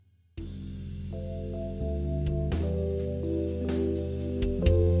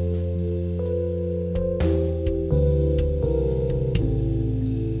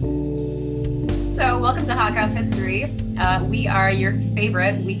Hot Goss History. We are your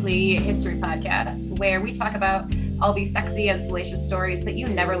favorite weekly history podcast where we talk about all these sexy and salacious stories that you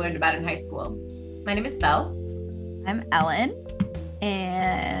never learned about in high school. My name is Belle. I'm Ellen.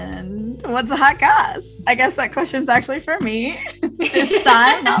 And what's a hot goss? I guess that question's actually for me this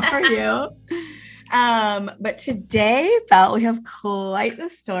time, not for you. But today, Belle, we have quite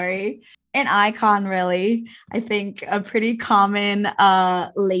the story. An icon, really. I think a pretty common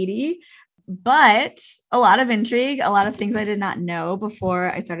lady, but a lot of intrigue, a lot of things I did not know before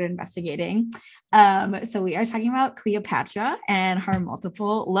I started investigating. So we are talking about Cleopatra and her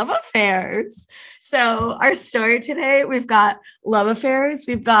multiple love affairs. So our story today, we've got love affairs,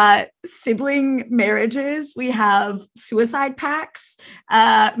 we've got sibling marriages, we have suicide pacts,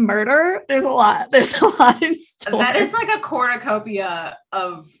 murder. There's a lot in store. That is like a cornucopia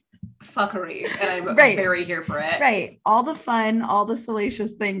of fuckery, and I'm very here for it. Right. All the fun, all the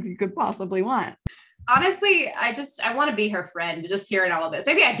salacious things you could possibly want. Honestly, I want to be her friend, just hearing all of this.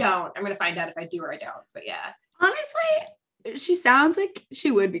 Maybe I don't. I'm going to find out if I do or I don't, but yeah. Honestly, she sounds like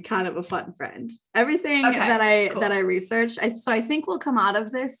she would be kind of a fun friend. Everything that I researched, so I think we'll come out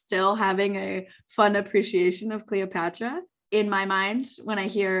of this still having a fun appreciation of Cleopatra. In my mind, when I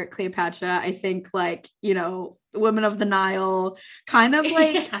hear Cleopatra, I think like, Women of the Nile, kind of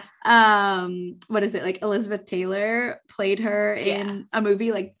like, what is it? Like Elizabeth Taylor played her in a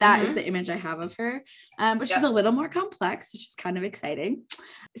movie. Like that is the image I have of her. But she's a little more complex, which is kind of exciting.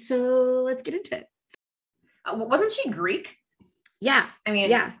 So let's get into it. Wasn't she Greek? Yeah.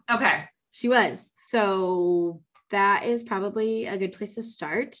 Yeah. Okay. She was. So that is probably a good place to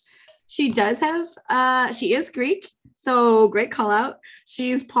start. She does have, she is Greek. So great call out.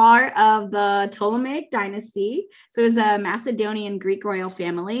 She's part of the Ptolemaic dynasty. So it was a Macedonian Greek royal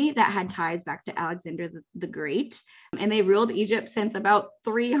family that had ties back to Alexander the Great. And they ruled Egypt since about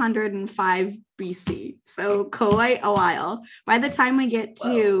 305 BC. So quite a while. By the time we get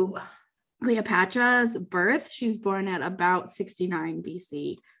to Cleopatra's birth, she's born at about 69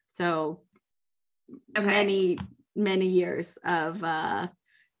 BC. So many years of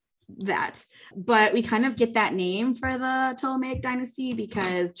that. But we kind of get that name for the Ptolemaic dynasty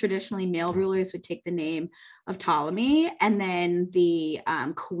because traditionally male rulers would take the name of Ptolemy, and then the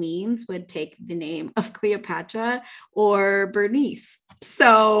queens would take the name of Cleopatra or Bernice.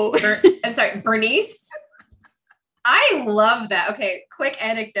 So I'm sorry, Bernice? I love that. Okay, quick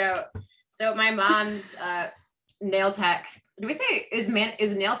anecdote. So my mom's nail tech. Do we say is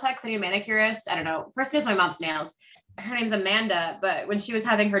nail tech cleaning manicurist? I don't know. Person knows my mom's nails. Her name's Amanda, but when she was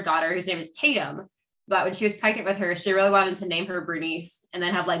having her daughter, whose name is Tatum, but when she was pregnant with her, she really wanted to name her Bernice and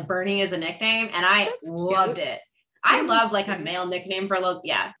then have like Bernie as a nickname. And I loved it. I love like a male nickname for a little,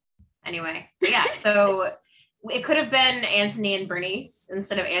 Anyway, so it could have been Antony and Bernice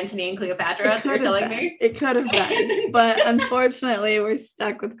instead of Antony and Cleopatra, as you're telling me. It could have been, but unfortunately we're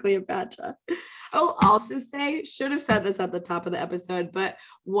stuck with Cleopatra. I'll also say, should have said this at the top of the episode, but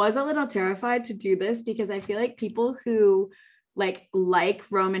was a little terrified to do this because I feel like people who like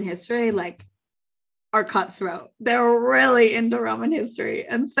Roman history, like are cutthroat. They're really into Roman history.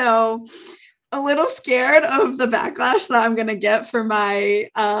 And so a little scared of the backlash that I'm going to get for my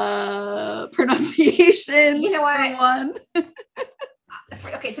pronunciation. You know what?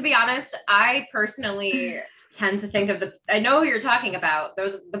 Okay, to be honest, I personally tend to think of I know who you're talking about.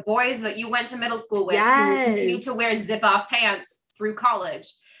 Those the boys that you went to middle school with who continue to wear zip off pants through college.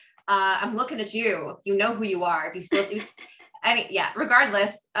 I'm looking at you. You know who you are. If you still,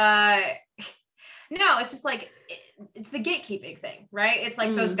 regardless. No, it's just like, it's the gatekeeping thing, right? It's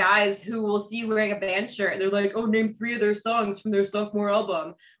like those guys who will see you wearing a band shirt and they're like, oh, name 3 of their songs from their sophomore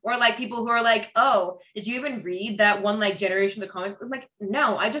album. Or like people who are like, oh, did you even read that one like Generation of the Comic? I was like,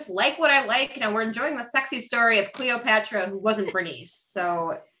 no, I just like what I like. And we're enjoying the sexy story of Cleopatra who wasn't Bernice.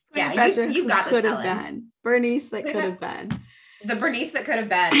 So you got this, Ellen. Been. Bernice that could have been. The Bernice that could have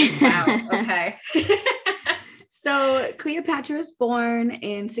been. Wow. Okay. So Cleopatra is born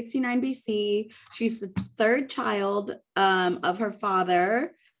in 69 BC. She's the third child of her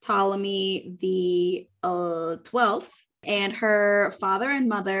father, Ptolemy the 12th. And her father and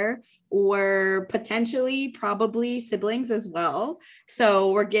mother were probably siblings as well.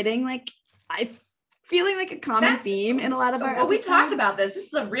 So we're getting feeling like a common theme in a lot of our episodes. We talked about this. This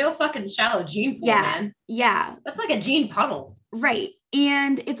is a real fucking shallow gene pool, man. Yeah. That's like a gene puddle. Right.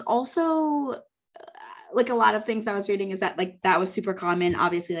 And it's also like a lot of things I was reading is that like that was super common,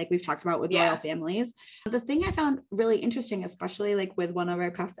 obviously, like we've talked about with royal families. The thing I found really interesting, especially like with one of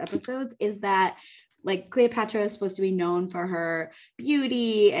our past episodes, is that like Cleopatra is supposed to be known for her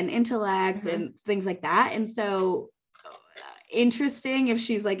beauty and intellect and things like that. And so interesting if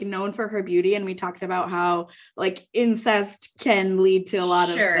she's like known for her beauty, and we talked about how like incest can lead to a lot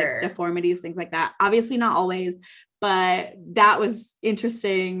of like deformities, things like that. Obviously not always, but that was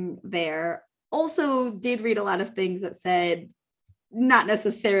interesting there. Also did read a lot of things that said not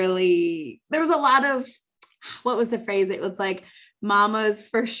necessarily, there was a lot of, what was the phrase? It was like mama's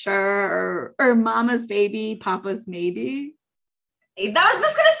for sure, or mama's baby, papa's maybe. That was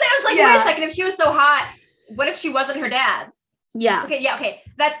just gonna say, I was like, wait a second, if she was so hot, what if she wasn't her dad's? Yeah. Okay.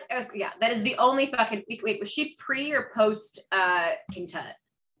 That is the only fucking, wait, was she pre or post King Tut?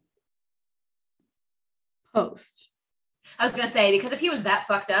 Post. I was gonna say, because if he was that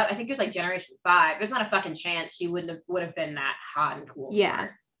fucked up, I think it was like Generation 5. There's not a fucking chance she would have been that hot and cool. Yeah.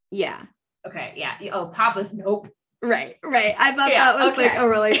 Okay, yeah. Oh, Papa's nope. Right. I thought that was like a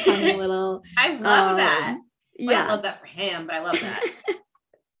really funny little. I love that. Yeah, I love that for him, but I love that.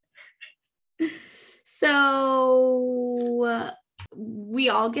 So we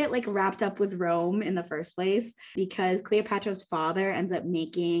all get like wrapped up with Rome in the first place because Cleopatra's father ends up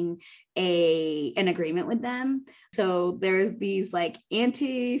making an agreement with them. So there's these like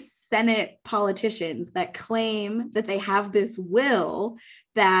anti-Senate politicians that claim that they have this will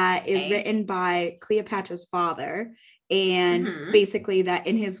that is written by Cleopatra's father. And basically that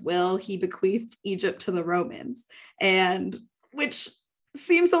in his will, he bequeathed Egypt to the Romans, and which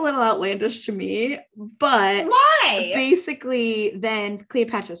seems a little outlandish to me, but why? Basically then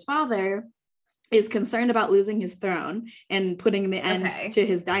Cleopatra's father is concerned about losing his throne and putting the end to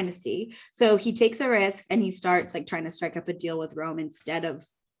his dynasty. So he takes a risk and he starts like trying to strike up a deal with Rome instead of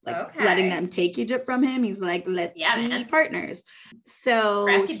like letting them take Egypt from him. He's like, let's be partners. So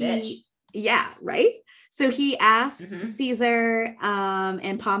crafty bitch. Yeah, right. So he asks Caesar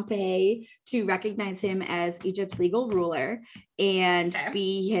and Pompey to recognize him as Egypt's legal ruler and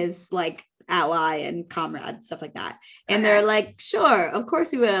be his like ally and comrade, stuff like that. And they're like, sure, of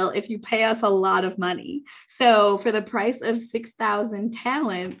course we will, if you pay us a lot of money. So for the price of 6,000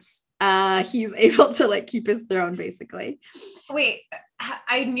 talents, he's able to like keep his throne basically. Wait,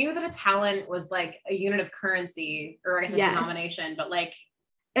 I knew that a talent was like a unit of currency, or I guess a denomination, but like,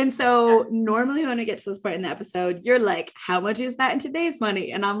 and so normally when I get to this point in the episode, you're like, how much is that in today's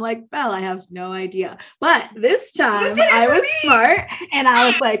money? And I'm like, Belle, I have no idea. But this time I was smart and I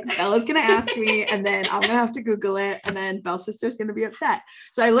was like, Bella's going to ask me and then I'm going to have to Google it. And then Belle's sister's going to be upset.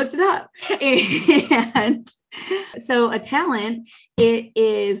 So I looked it up. And so a talent, it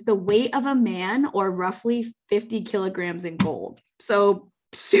is the weight of a man or roughly 50 kilograms in gold. So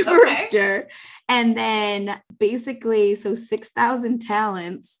super obscure. And then basically, so 6,000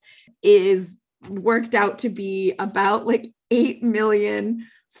 talents is worked out to be about like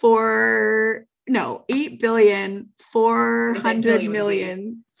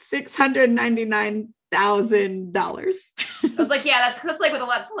 8,400,699,000. I was like, yeah, that's like with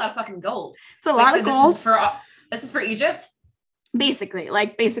that's a lot of fucking gold. It's a lot of gold. This is for Egypt? Basically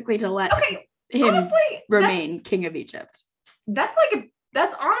to let him honestly, remain king of Egypt. That's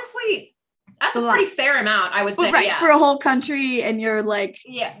honestly a pretty fair amount, I would say. Right, for a whole country, and you're like,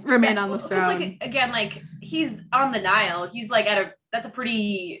 remain on the throne. Like, again, like he's on the Nile. He's like that's a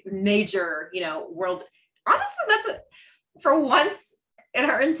pretty major, world. Honestly, for once in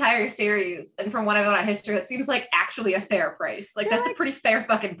our entire series, and from what I know on history, that seems like actually a fair price. Like that's a pretty fair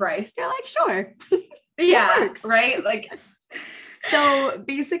fucking price. You're like, sure. Yeah, right? Like, so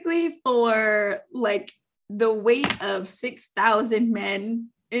basically for like the weight of 6,000 men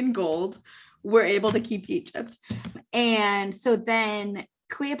in gold, were able to keep Egypt. And so then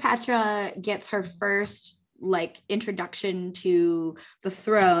Cleopatra gets her first like introduction to the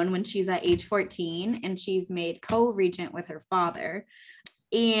throne when she's at age 14, and she's made co-regent with her father.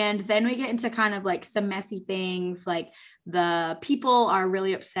 And then we get into kind of like some messy things, like the people are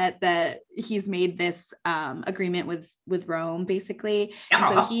really upset that he's made this agreement with Rome, basically.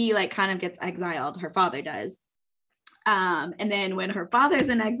 And so he like kind of gets exiled. Her father does. And then when her father's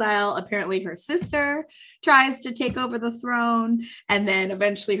in exile, apparently her sister tries to take over the throne. And then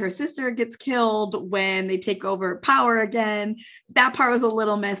eventually her sister gets killed when they take over power again. That part was a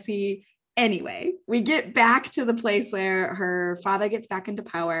little messy. Anyway, we get back to the place where her father gets back into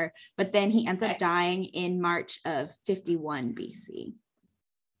power, but then he ends up dying in March of 51 BC.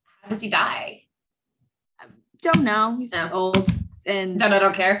 How does he die? Don't know. He's old and I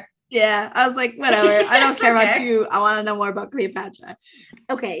don't care. Yeah, I was like, whatever. I don't care about you. I want to know more about Cleopatra.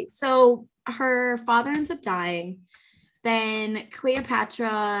 Okay, so her father ends up dying. Then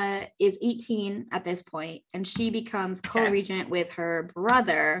Cleopatra is 18 at this point, and she becomes co-regent with her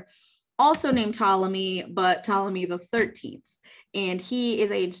brother, also named Ptolemy, but Ptolemy the 13th. And he is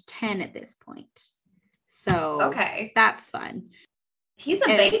age 10 at this point. So okay, that's fun. He's a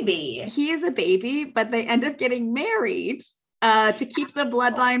baby. He is a baby, but they end up getting married to keep the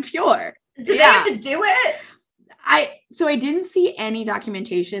bloodline pure. Do they have to do it? I didn't see any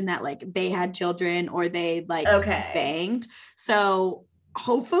documentation that like they had children or they like banged. So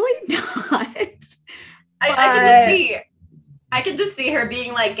hopefully not. I can just see her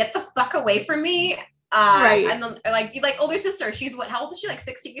being like, get the fuck away from me. Right. And then like older sister, she's how old is she? Like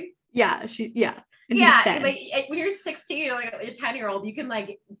 16? Yeah, like when you're 16, like a 10-year-old, you can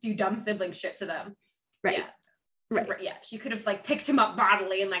like do dumb sibling shit to them. Right. Yeah. Right. Yeah. She could have like picked him up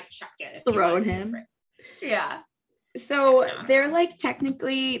bodily and like chucked it. Thrown him. Right. Yeah. So they're like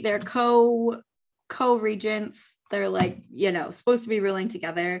technically they're co-regents. They're like, supposed to be ruling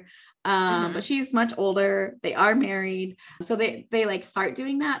together. But she's much older. They are married. So they like start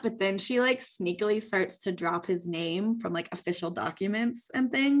doing that, but then she like sneakily starts to drop his name from like official documents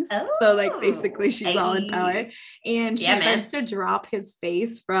and things. So like basically she's all in power. And she starts to drop his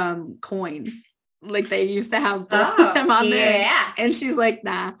face from coins. Like they used to have both of them on there. And she's like,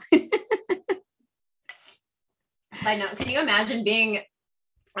 nah. I know. Can you imagine being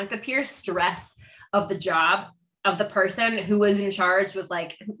like the pure stress of the job of the person who was in charge of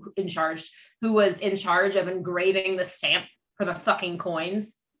engraving the stamp for the fucking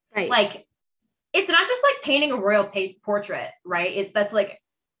coins? Right. Like, it's not just like painting a royal portrait, right? That's like,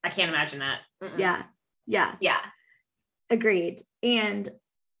 I can't imagine that. Mm-mm. Yeah. Agreed. And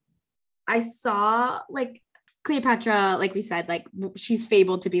I saw like Cleopatra, like we said, like she's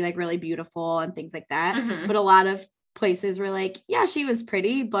fabled to be like really beautiful and things like that. But a lot of places were like, yeah, she was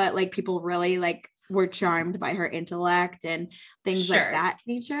pretty, but like people really like were charmed by her intellect and things like that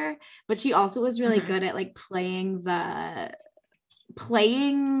nature. But she also was really good at like playing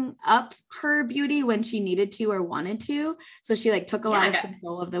up her beauty when she needed to or wanted to. So she like took a lot of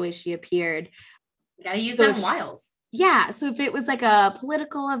control of the way she appeared. You gotta use them wiles. Yeah. So if it was like a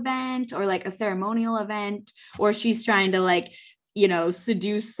political event or like a ceremonial event, or she's trying to like,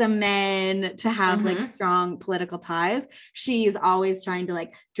 seduce some men to have like strong political ties, she's always trying to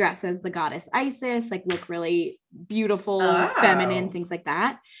like dress as the goddess Isis, like look really beautiful, feminine, things like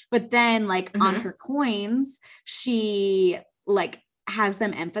that. But then like on her coins, she like has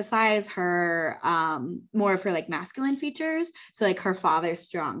them emphasize her more of her like masculine features, so like her father's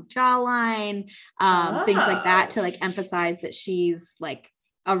strong jawline, things like that, to like emphasize that she's like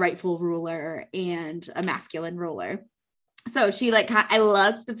a rightful ruler and a masculine ruler. So she like, I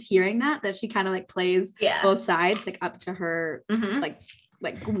love hearing that she kind of like plays both sides, like up to her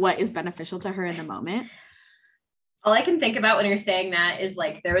like what is beneficial to her in the moment. All I can think about when you're saying that is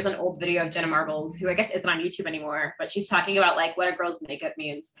like, there was an old video of Jenna Marbles, who I guess isn't on YouTube anymore, but she's talking about like what a girl's makeup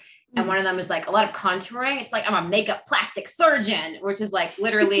means. And one of them is like a lot of contouring. It's like, I'm a makeup plastic surgeon, which is like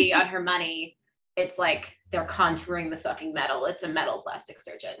literally on her money. It's like they're contouring the fucking metal. It's a metal plastic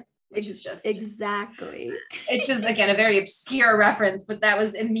surgeon, which is just exactly. It's just, again, a very obscure reference, but that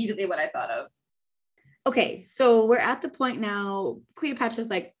was immediately what I thought of. Okay, so we're at the point now, Cleopatra's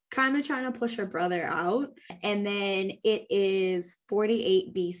like kind of trying to push her brother out. And then it is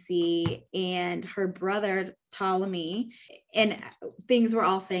 48 BC and her brother Ptolemy, and things were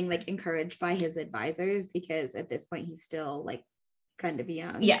all saying like encouraged by his advisors, because at this point he's still like kind of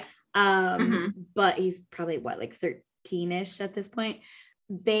young. Yeah. But he's probably like 13-ish at this point.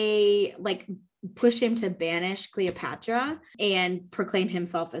 They like push him to banish Cleopatra and proclaim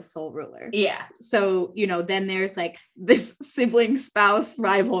himself as sole ruler. Yeah. So, then there's like this sibling spouse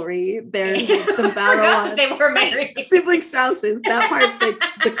rivalry. There's like some battle. They were married. Sibling spouses. That part's like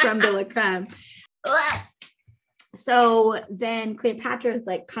the creme de la creme. So then Cleopatra is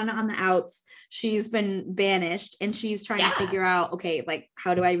like kind of on the outs. She's been banished and she's trying to figure out, okay, like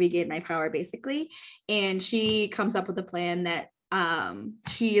how do I regain my power basically? And she comes up with a plan that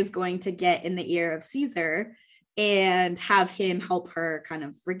she is going to get in the ear of Caesar and have him help her kind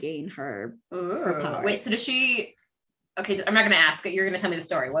of regain her power. Wait, so does she... Okay, I'm not going to ask it. You're going to tell me the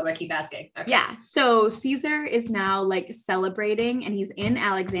story. What do I keep asking? Okay. Yeah. So Caesar is now like celebrating, and he's in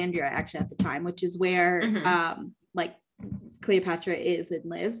Alexandria actually at the time, which is where like Cleopatra is and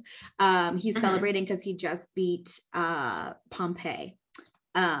lives. He's celebrating because he just beat Pompey.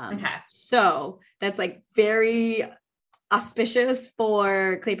 So that's like very auspicious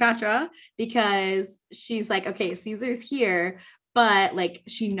for Cleopatra, because she's like, okay, Caesar's here, but like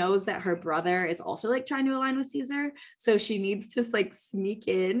she knows that her brother is also like trying to align with Caesar, so she needs to like sneak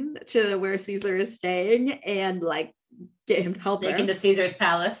in to where Caesar is staying and like get him to help her into Caesar's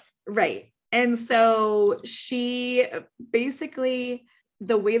palace, right? And so she basically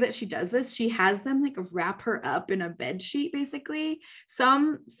the way that she does this, she has them like wrap her up in a bed sheet, basically.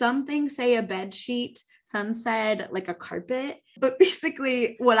 Some things say a bed sheet, some said like a carpet, but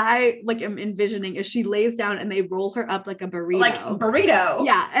basically what I like am envisioning is she lays down and they roll her up like a burrito. Like burrito.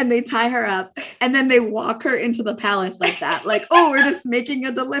 Yeah, and they tie her up and then they walk her into the palace like that. Like, oh, we're just making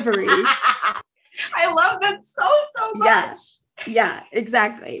a delivery. I love that so much. Yeah,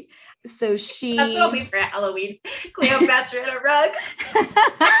 exactly. So that's what it'll be for Halloween. Cleopatra in a rug.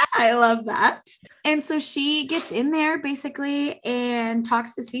 I love that. And so she gets in there basically and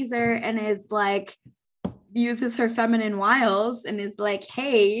talks to Caesar and is like, uses her feminine wiles and is like,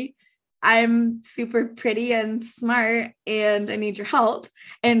 hey, I'm super pretty and smart and I need your help.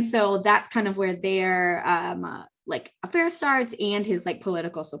 And so that's kind of where their like affair starts and his like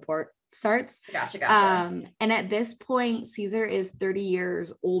political support starts. Gotcha. And at this point, Caesar is 30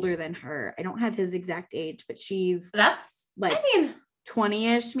 years older than her. I don't have his exact age, but that's like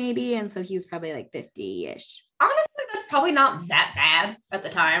 20-ish maybe. And so he's probably like 50-ish. Honestly, that's probably not that bad at the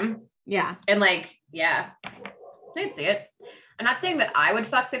time. Yeah. And like, yeah, I'd see it. I'm not saying that I would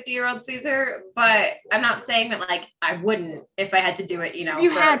fuck 50-year-old Caesar, but I'm not saying that like I wouldn't if I had to do it,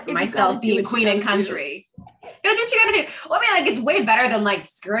 for myself being queen and country. You gotta do what you gotta do. Well, I mean, like, it's way better than like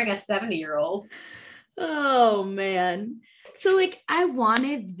screwing a 70-year-old. Oh man. So like I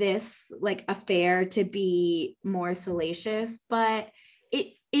wanted this like affair to be more salacious, but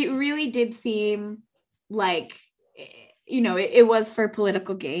it really did seem like it was for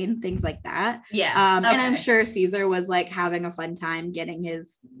political gain, things like that. Yeah. Okay. And I'm sure Caesar was like having a fun time getting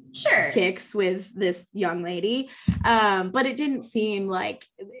his kicks with this young lady. But it didn't seem like,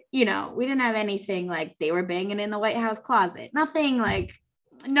 we didn't have anything like they were banging in the White House closet. Nothing like,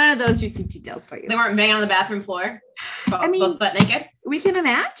 none of those juicy details for you. They weren't banging on the bathroom floor. Both butt naked. We can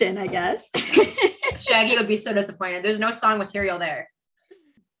imagine, I guess. Shaggy would be so disappointed. There's no song material there.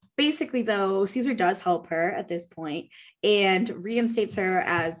 Basically, though, Caesar does help her at this point and reinstates her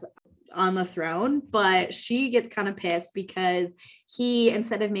as on the throne, but she gets kind of pissed because he,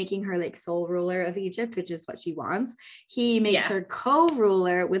 instead of making her like sole ruler of Egypt, which is what she wants, he makes her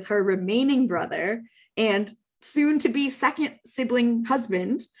co-ruler with her remaining brother and soon to be second sibling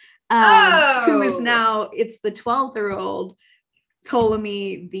husband, who is now, it's the 12-year-old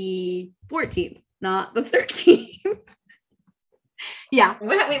Ptolemy the 14th, not the 13th. Yeah.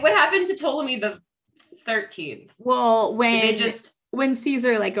 What happened to Ptolemy the 13th? Well, when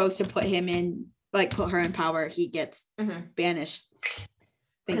Caesar like goes to put him in, like put her in power, he gets banished.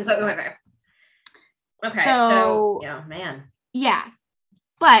 Okay. So yeah, man. Yeah.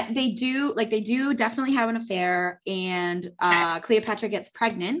 But they do definitely have an affair, and Cleopatra gets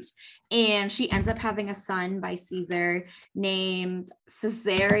pregnant and she ends up having a son by Caesar named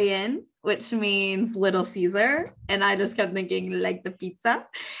Caesarion, which means Little Caesar. And I just kept thinking like the pizza.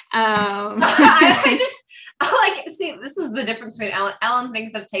 See, this is the difference between Ellen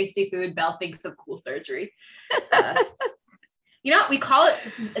thinks of tasty food, Belle thinks of cool surgery. We call it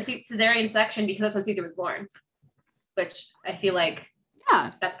a cesarean section because that's how Caesar was born, which I feel like,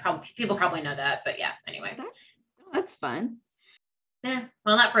 that's probably, people probably know that, but yeah, anyway. That's fun. Yeah,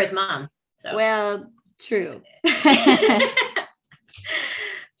 well, not for his mom. So. Well, true.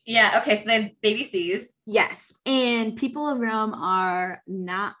 Yeah, okay, so then baby C's. Yes, and people of Rome are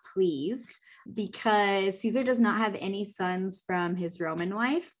not pleased because Caesar does not have any sons from his Roman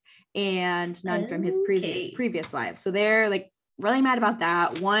wife and none from his previous wife. So they're like really mad about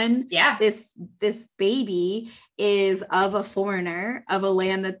that. One, this baby is of a foreigner of a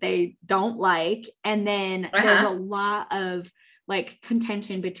land that they don't like. And then there's a lot of like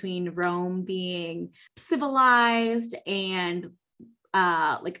contention between Rome being civilized and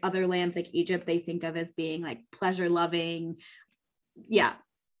like other lands like Egypt they think of as being like pleasure loving. Yeah.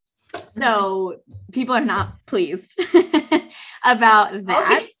 So people are not pleased about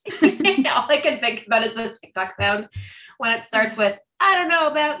that. All I can think about is the TikTok sound when it starts with, I don't know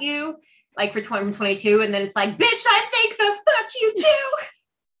about you, like for 2022, and then it's like, bitch, I think the fuck you do.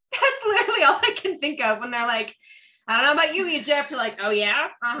 That's literally all I can think of when they're like, I don't know about you, Egypt. You're like, oh yeah?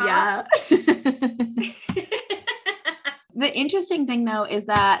 Yeah. The interesting thing though is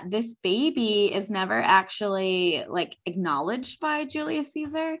that this baby is never actually like acknowledged by Julius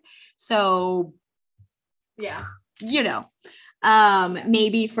Caesar. So yeah,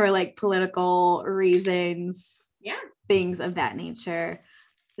 maybe for like political reasons, things of that nature.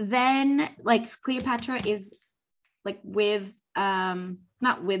 Then like Cleopatra is like with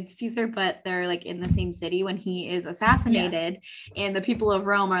not with Caesar, but they're like in the same city when he is assassinated, and the people of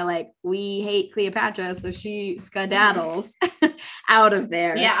Rome are like, we hate Cleopatra, so she skedaddles out of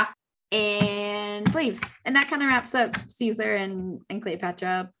there. Yeah. and leaves. And that kind of wraps up Caesar and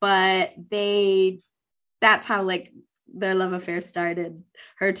Cleopatra. But that's how like their love affair started.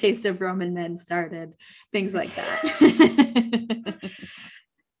 Her taste of Roman men started. Things like that.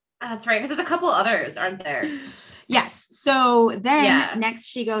 That's right. Because there's a couple others, aren't there? Yes. So then next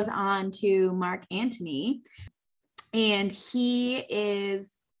she goes on to Mark Antony. And he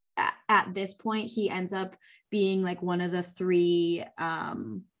is, at this point, he ends up being like one of the three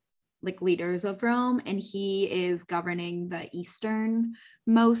like leaders of Rome. And he is governing the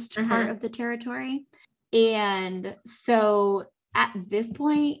easternmost part of the territory. And so at this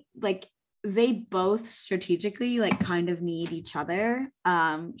point, like they both strategically like kind of need each other.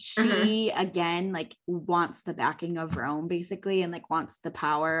 She again like wants the backing of Rome basically, and like wants the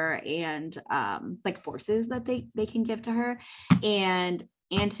power and like forces that they can give to her. And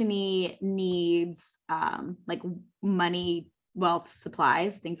Antony needs like money, wealth,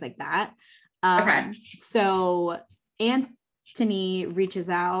 supplies, things like that. So Antony reaches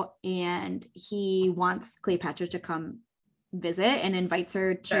out and he wants Cleopatra to come visit and invites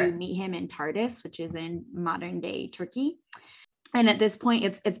her to meet him in Tardis, which is in modern day Turkey. And at this point,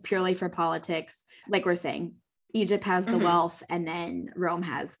 it's purely for politics. Like we're saying, Egypt has the wealth and then Rome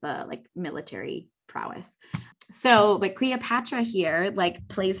has the like military prowess. So, but Cleopatra here like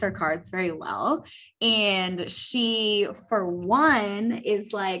plays her cards very well. And she, for one,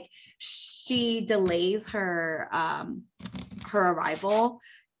 is like, she delays her arrival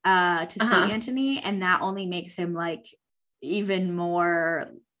to see Antony. And that only makes him like even more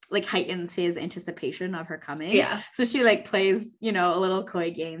like heightens his anticipation of her coming. So she like plays, you know, a little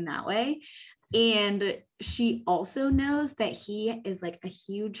coy game that way. And she also knows that he is like a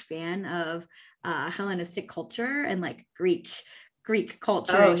huge fan of Hellenistic culture and like Greek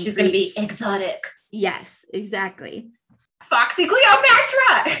culture. Oh, she's gonna be exotic. Yes, exactly. Foxy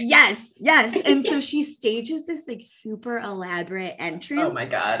Cleopatra. Yes. And so she stages this like super elaborate entrance. Oh my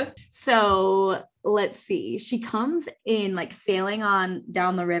God. So let's see. She comes in like sailing on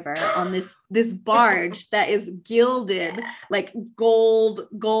down the river on this barge that is gilded, like gold,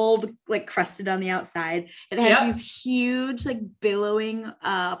 like crusted on the outside. It has these huge, like billowing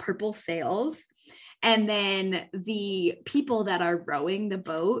purple sails. And then the people that are rowing the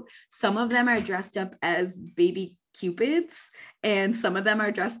boat, some of them are dressed up as baby cupids and some of them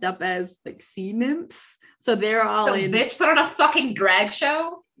are dressed up as like sea nymphs. So they're all bitch put on a fucking drag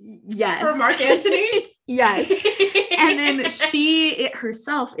show. Yes. For Mark Antony. Yes. And then she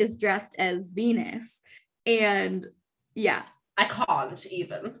herself is dressed as Venus. And I can't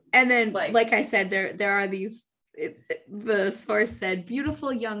even. And then like I said, there are these the source said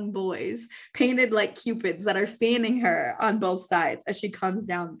beautiful young boys painted like cupids that are fanning her on both sides as she comes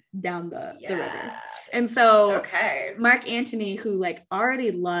down the river. And so Mark Antony, who like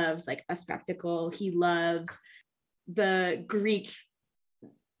already loves like a spectacle, he loves the Greek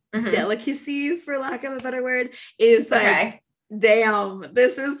delicacies, for lack of a better word, is like, damn,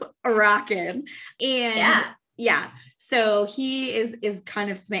 this is rocking. And so he is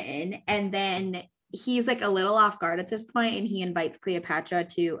kind of smitten. And then he's like a little off guard at this point, and he invites Cleopatra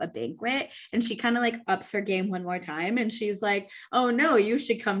to a banquet, and she kind of like ups her game one more time, and she's like, oh no, you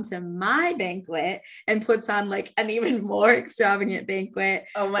should come to my banquet, and puts on like an even more extravagant banquet.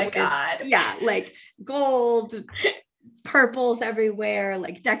 Oh my God. Like gold, purples everywhere,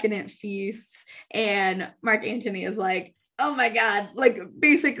 like decadent feasts. And Mark Antony is like, oh my God, like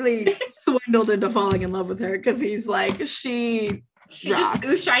basically swindled into falling in love with her, because he's like, she just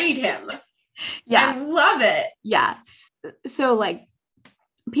goose-shinied him. I love it. So like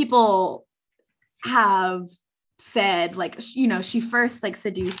people have said like, you know, she first like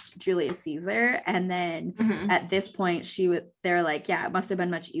seduced Julius Caesar, and then at this point they're like, it must have been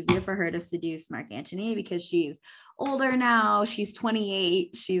much easier for her to seduce Mark Antony because she's older now, she's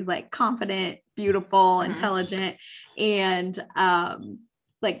 28, she's like confident, beautiful, intelligent, and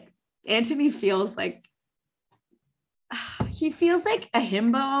like Antony feels like he feels like a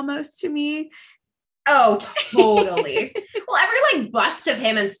himbo almost to me. Oh, totally. Well, every like bust of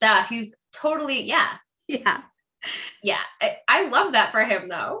him and stuff, he's totally I love that for him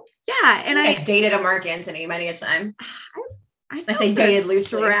though. And I dated a Mark Antony many a time. I say dated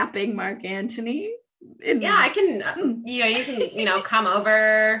loosely. Strapping Mark Antony. I can you can come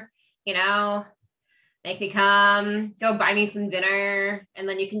over, make me come, go buy me some dinner, and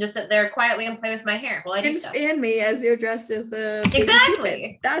then you can just sit there quietly and play with my hair while I do stuff. And me as you're dressed as a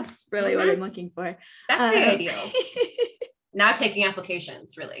exactly. That's really what I'm looking for. That's the ideal. Now taking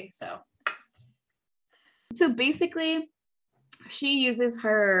applications, really. So basically, she uses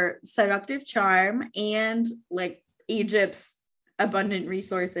her seductive charm and like Egypt's abundant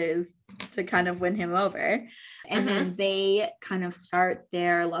resources to kind of win him over. And then they kind of start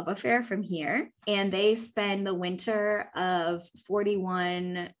their love affair from here. And they spend the winter of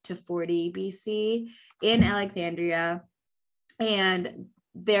 41 to 40 BC in Alexandria. And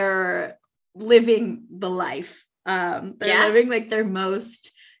they're living the life. They're living like their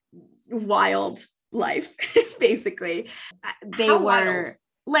most wild life, basically. They How were wild?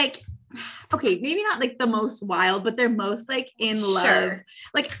 like, okay, maybe not like the most wild, but they're most like in love.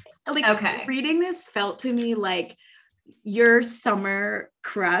 Like okay. Reading this felt to me like your summer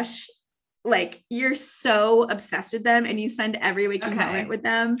crush. Like you're so obsessed with them and you spend every waking moment with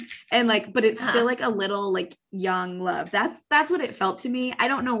them, and like, but it's still like a little like young love. That's what it felt to me. I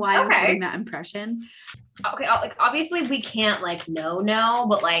don't know why I was getting that impression. Okay, like obviously we can't like know,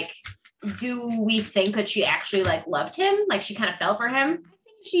 but like, do we think that she actually like loved him? Like she kind of fell for him?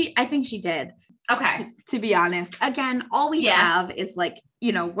 I think she did. Okay. To be honest, again, all we have is like,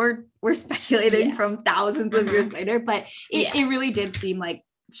 you know, we're speculating from thousands of years later, but it really did seem like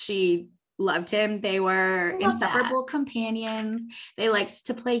she loved him. They were inseparable companions. They liked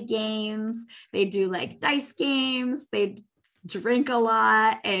to play games. They do like dice games. They drink a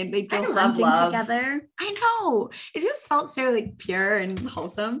lot, and they go hunting together. I know. It just felt so like pure and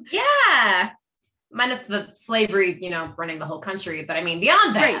wholesome. Yeah. Minus the slavery, you know, running the whole country. But I mean,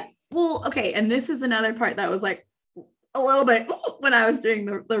 beyond that. Right. Well, okay. And this is another part that was like a little bit when I was doing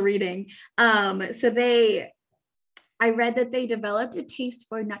the reading. I read that they developed a taste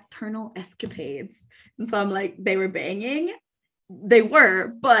for nocturnal escapades. And so I'm like, they were banging. They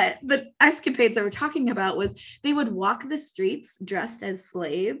were, but the escapades I were talking about was they would walk the streets dressed as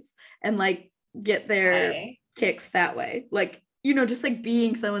slaves and like get their kicks that way. Like, you know, just like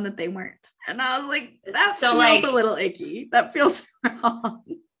being someone that they weren't. And I was like, that feels like a little icky. That feels wrong.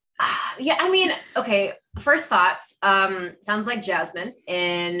 Yeah, I mean, okay. First thoughts. Sounds like Jasmine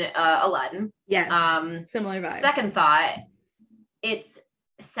in Aladdin. Yes. Similar vibes. Second thought, it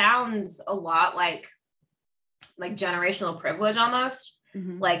sounds a lot like generational privilege almost.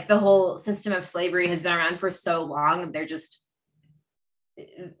 Like the whole system of slavery has been around for so long. They're just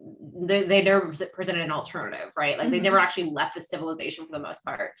they never presented an alternative, right? Like they never actually left the civilization for the most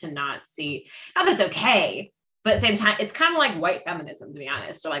part to not see. Not that it's okay. But at the same time, it's kind of like white feminism, to be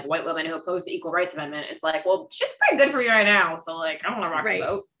honest, or like white women who oppose the Equal Rights Amendment. It's like, well, shit's pretty good for you right now. So like, I don't want to rock the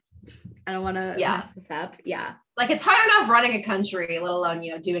boat. I don't want to mess this up. Yeah. Like it's hard enough running a country, let alone,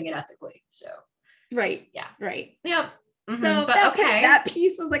 you know, doing it ethically. So. Right. Yeah. Right. Yeah. So that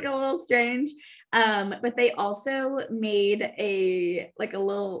piece was like a little strange. But they also made a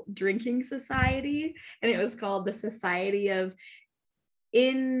little drinking society, and it was called the Society of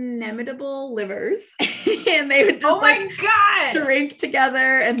Inimitable Livers. And they would just drink together,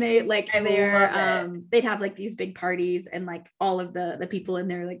 and they they'd have like these big parties, and like all of the people in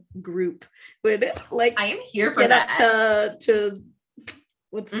their like group would like I am here for get that. up to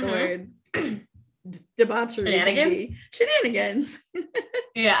what's the word? Debauchery. Shenanigans.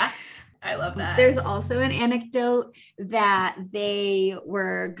 Yeah, I love that. There's also an anecdote that they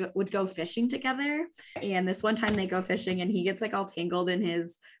would go fishing together, and this one time they go fishing and he gets like all tangled in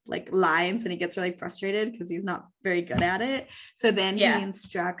his like lines, and he gets really frustrated because he's not very good at it. So then he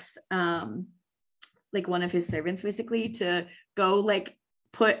instructs like one of his servants basically to go like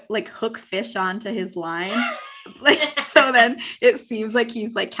put like hook fish onto his line. Like so then it seems like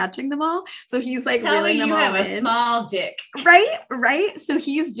he's like catching them all, so he's like reeling them all in. You have a small dick, right so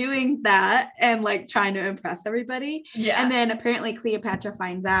he's doing that and like trying to impress everybody. And then apparently Cleopatra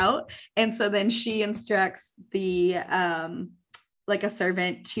finds out, and so then she instructs the like a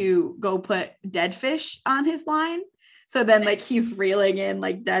servant to go put dead fish on his line. So then like he's reeling in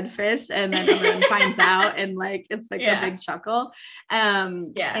like dead fish, and then everyone finds out, and like it's like a big chuckle.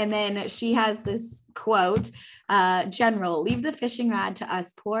 And then she has this quote, "General, leave the fishing rod to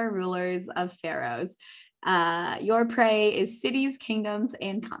us poor rulers of pharaohs. Your prey is cities, kingdoms,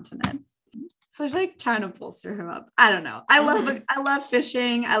 and continents." So she's like trying to bolster him up. I don't know. I love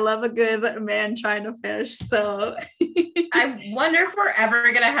fishing. I love a good man trying to fish. So I wonder if we're ever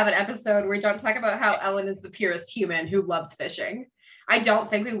going to have an episode where we don't talk about how Ellen is the purest human who loves fishing. I don't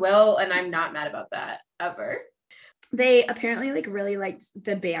think we will, and I'm not mad about that ever. They apparently like really liked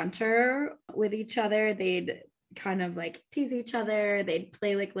the banter with each other. They'd kind of like tease each other. They'd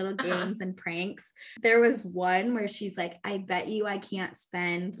play like little games and pranks. There was one where she's like, "I bet you I can't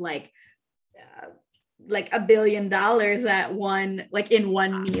spend like like $1 billion in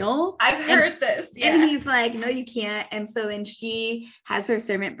one meal. I've heard this. Yeah. And he's like, no, you can't. And so then she has her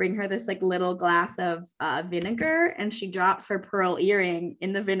servant bring her this like little glass of vinegar, and she drops her pearl earring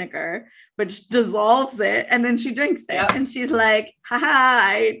in the vinegar, which dissolves it. And then she drinks it. Yep. And she's like, haha,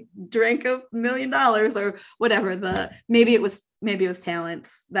 I drank $1 million or whatever. Maybe it was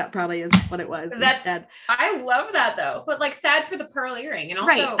talents. That probably is what it was. Instead. I love that though, but like sad for the pearl earring. And also,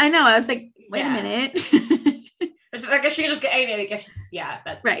 right. I know. I was like, wait a minute. I guess she just get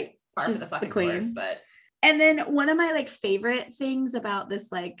that's right. Par for the fucking course, but. And then one of my like favorite things about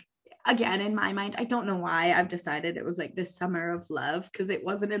this, like, again, in my mind, I don't know why I've decided it was like this summer of love, because it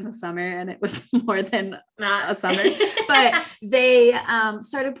wasn't in the summer and it was more than a summer, but they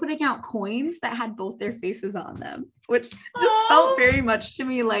started putting out coins that had both their faces on them, which just felt very much to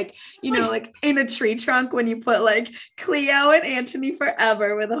me like, you know, like in a tree trunk when you put like Cleo and Antony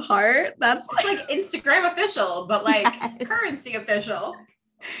forever with a heart. That's like Instagram official, but like currency official.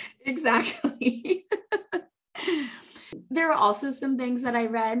 Exactly. There are also some things that I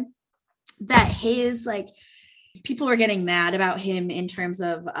read that his like people were getting mad about him in terms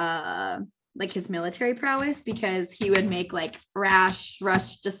of like his military prowess, because he would make like rush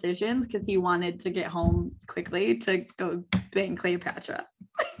decisions because he wanted to get home quickly to go bang Cleopatra.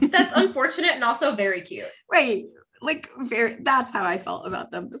 That's unfortunate and also very cute. Right. Like that's how I felt about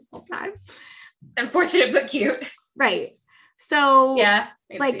them this whole time. Unfortunate but cute. Right. So yeah,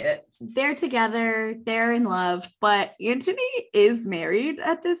 like they're together, they're in love, but Antony is married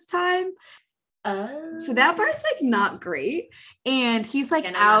at this time. So that part's like not great. And he's like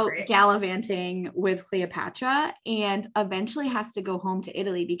out gallivanting with Cleopatra, and eventually has to go home to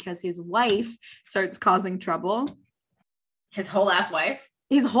Italy because his wife starts causing trouble. His whole ass wife?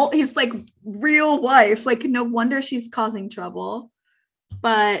 His like real wife. Like no wonder she's causing trouble.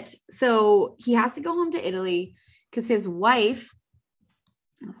 But so he has to go home to Italy because his wife,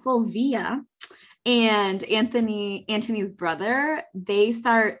 Fulvia, and Antony's brother, they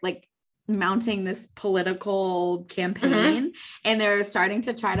start like mounting this political campaign, and they're starting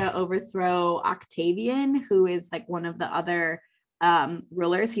to try to overthrow Octavian, who is like one of the other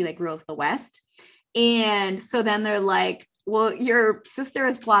rulers. He like rules the West. And so then they're like, well, your sister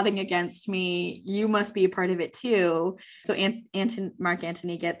is plotting against me. You must be a part of it too. So Mark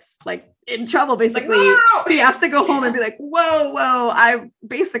Antony gets like in trouble, basically. Like, no! He has to go home and be like, whoa, I'm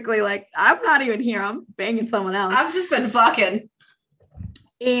basically like, I'm not even here. I'm banging someone else. I've just been fucking.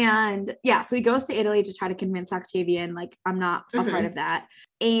 And yeah, so he goes to Italy to try to convince Octavian, like, I'm not a part of that.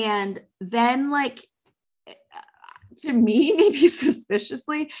 And then like, to me, maybe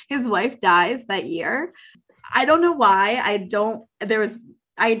suspiciously, his wife dies that year. I don't know why.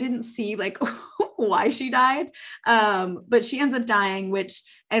 I didn't see like why she died. But she ends up dying, which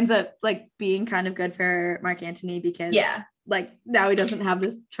ends up like being kind of good for Mark Antony because like now he doesn't have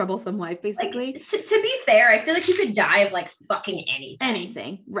this troublesome wife, basically. Like, to be fair, I feel like you could die of like fucking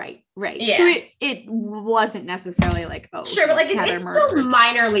anything. Right. Yeah. So it wasn't necessarily like, oh, sure, but like it's still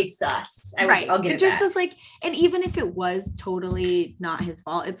minorly sus. I'll give it just that. was like, and even if it was totally not his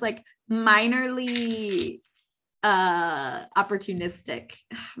fault, it's like minorly opportunistic.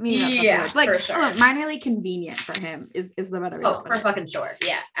 Like for sure. Minorly convenient for him is the better way. Oh, for fucking sure.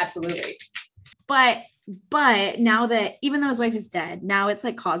 Yeah, absolutely. But now that even though his wife is dead, now it's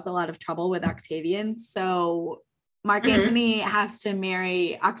like caused a lot of trouble with Octavian. So Mark Antony has to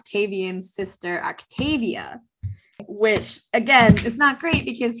marry Octavian's sister Octavia, which again is not great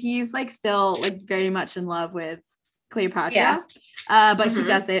because he's like still like very much in love with Cleopatra. But he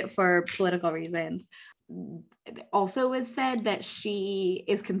does it for political reasons. Also was said that she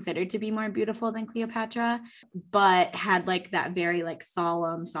is considered to be more beautiful than Cleopatra, but had like that very like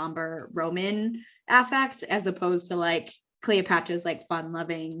solemn, somber Roman affect, as opposed to like Cleopatra's like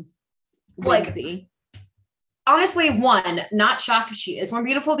fun-loving, whimsy. Like, honestly, not shocked she is more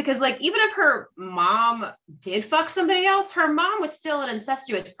beautiful, because like even if her mom did fuck somebody else, her mom was still an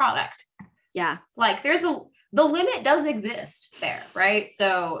incestuous product. Yeah, like the limit does exist there, right?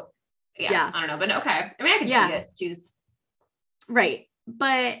 So. Yeah, I don't know, but okay. I mean, I can see it. She's right,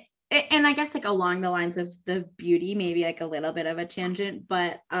 but and I guess like along the lines of the beauty, maybe like a little bit of a tangent,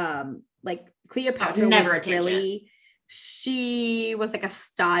 but like Cleopatra was really, she was like a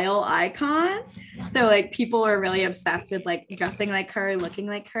style icon. So like people are really obsessed with like dressing like her, looking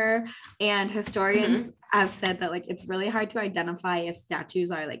like her, and historians have said that like it's really hard to identify if statues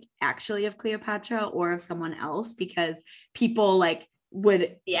are like actually of Cleopatra or of someone else, because people like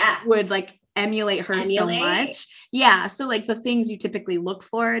would like emulate her so much. Yeah. So like the things you typically look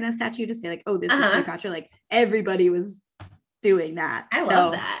for in a statue to say like, oh, this is Cleopatra, like everybody was doing that. I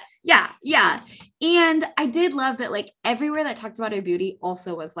love that. Yeah. And I did love that, like, everywhere that talked about her beauty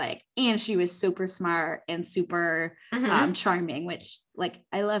also was like, and she was super smart and super charming, which, like,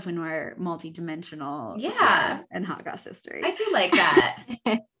 I love when we're multi-dimensional here in Hot Goss History. I do like that.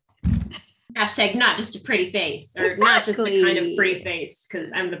 Hashtag not just a pretty face, or not just a kind of pretty face,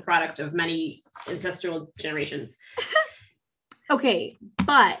 because I'm the product of many ancestral generations. Okay,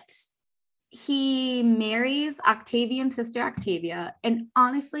 but he marries Octavian's sister Octavia, and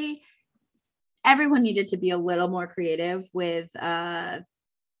honestly, everyone needed to be a little more creative with their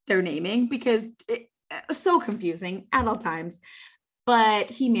naming, because it was so confusing at all times. But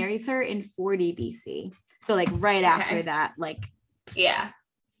he marries her in 40 BC, so like right after that, like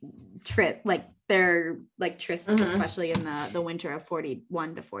they're like tryst, especially in the winter of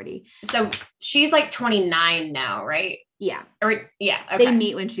 41 to 40. So she's like 29 now, right? Yeah. Okay. They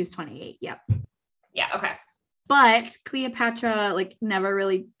meet when she's 28. Yep. Yeah. Okay. But Cleopatra like never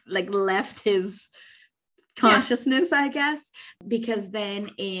really like left his consciousness, I guess, because then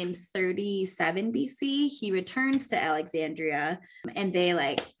in 37 BC he returns to Alexandria, and they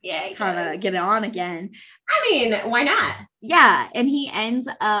like kind of get it on again. I mean, why not? Yeah, and he ends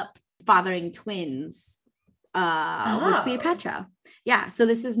up fathering twins with Cleopatra. Yeah, so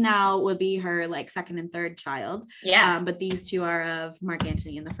this is now would be her like second and third child. Yeah. But these two are of Mark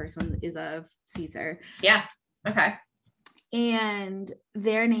Antony, and the first one is of Caesar. Yeah. Okay. And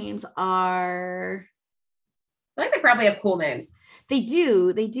their names are, I think they probably have cool names. They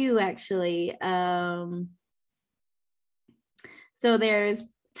do actually. So there's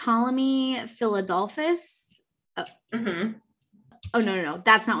Ptolemy Philadelphus. Oh, no.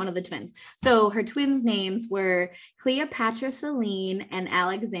 That's not one of the twins. So her twins' names were Cleopatra Selene and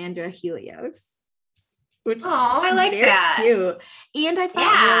Alexandra Helios. Which I like that. Cute. And I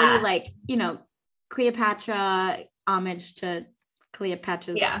thought really like, you know, Cleopatra, homage to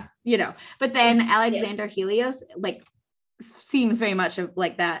Cleopatra's, you know, but then Alexander Helios, like, seems very much of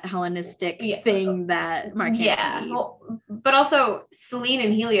like that Hellenistic thing that Mark Antony. But also Selene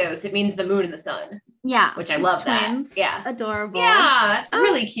and Helios, it means the moon and the sun. Yeah, which I love. Twins. That. Yeah, adorable. Yeah, it's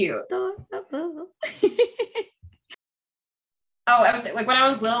really cute. Adorable. I was like, when I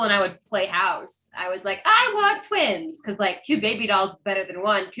was little and I would play house, I was like, I want twins, because like 2 baby dolls is better than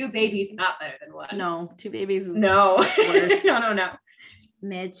 1. 2 babies not better than 1. No, 2 babies is worse. No.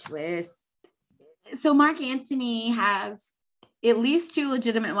 Mitch worse. So Mark Antony has at least 2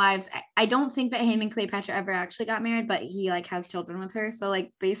 legitimate wives. I don't think that him and Cleopatra ever actually got married, but he like has children with her. So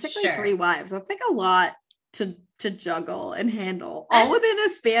like basically 3 wives. That's like a lot to juggle and handle, all within a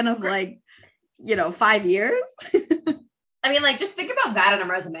span of like, you know, 5 years. I mean, like, just think about that on a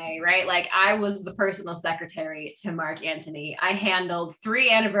resume, right? Like, I was the personal secretary to Mark Antony. I handled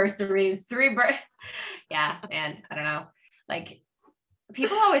 3 anniversaries, 3 births. Yeah, man, I don't know. Like,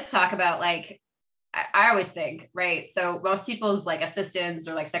 people always talk about, like, I always think, right? So most people's, like, assistants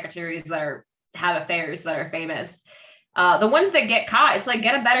or, like, secretaries that have affairs that are famous, the ones that get caught, it's like,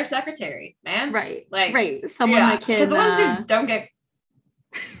 get a better secretary, man. Right. Like, right. Someone that can. Because the ones who don't get,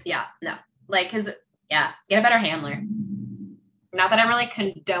 no. Like, get a better handler. Not that I'm really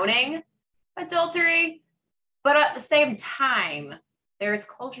condoning adultery, but at the same time, there's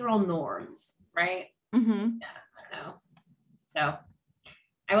cultural norms, right? Mm-hmm. Yeah, I don't know. So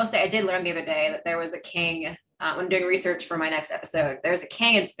I will say I did learn the other day that there was a king, when doing research for my next episode, there's a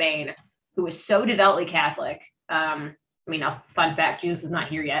king in Spain who was so devoutly Catholic. I mean, fun fact, Jesus is not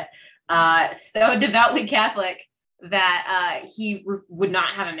here yet. So devoutly Catholic that he would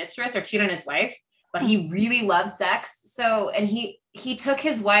not have a mistress or cheat on his wife. But he really loved sex. So, and he took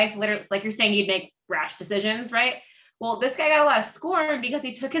his wife, literally, like you're saying, he'd make rash decisions, right? Well, this guy got a lot of scorn because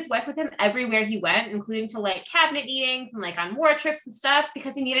he took his wife with him everywhere he went, including to like cabinet meetings and like on war trips and stuff,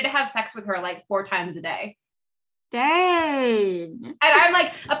 because he needed to have sex with her like 4 times a day. Dang. And I'm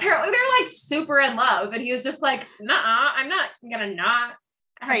like, apparently they're like super in love. And he was just like, nah, I'm not gonna not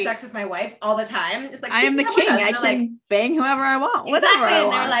have sex with my wife all the time. It's like, I am the king. I can like, bang whoever I want, whatever I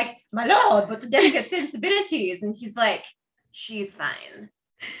want. And they're like, my lord, but the delicate sensibilities. And he's like, she's fine.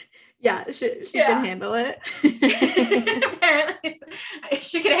 Yeah, she can handle it. Apparently,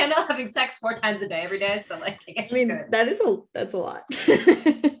 she can handle having sex 4 times a day every day. So like, I mean, that's a lot.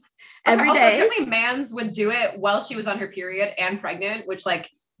 Every also, day. apparently, mans would do it while she was on her period and pregnant, which like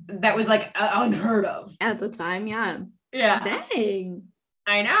that was like unheard of at the time. Yeah. Yeah. Dang.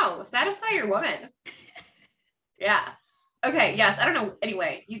 I know. Satisfy your woman. Yeah. Okay. Yes. I don't know.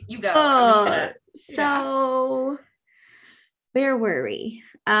 Anyway, you go. I'm just gonna, where were we?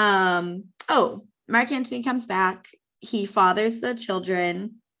 Mark Antony comes back. He fathers the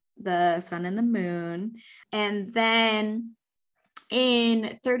children, the sun and the moon. And then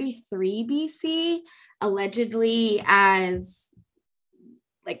in 33 BC, allegedly as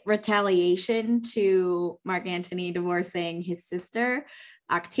like retaliation to Mark Antony divorcing his sister,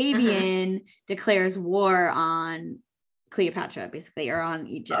 Octavian declares war on Cleopatra, basically, or on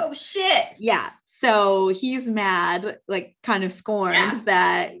Egypt. Oh shit. Yeah. So he's mad, like kind of scorned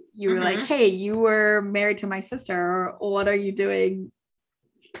that you were like, hey, you were married to my sister. What are you doing?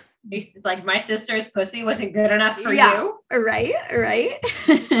 It's like, my sister's pussy wasn't good enough for you. Right.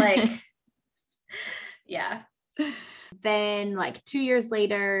 Like, yeah. Then like 2 years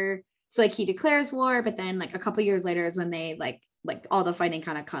later, so like he declares war, but then like a couple years later is when they like all the fighting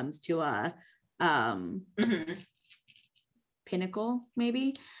kind of comes to a pinnacle,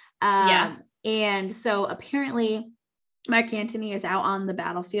 maybe. And so apparently Mark Antony is out on the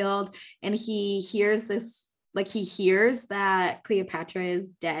battlefield and he hears that Cleopatra is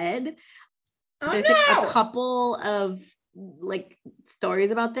dead. There's like a couple of like stories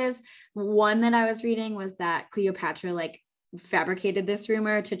about this. One that I was reading was that Cleopatra like fabricated this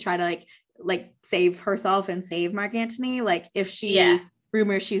rumor to try to like save herself and save Mark Antony. Like if she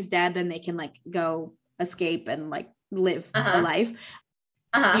rumors she's dead, then they can like go escape and like live a life.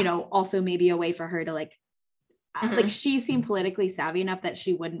 You know, also maybe a way for her to like she seemed politically savvy enough that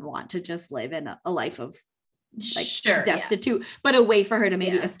she wouldn't want to just live in a life of like destitute, but a way for her to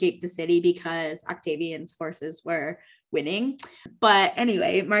maybe escape the city because Octavian's forces were winning. But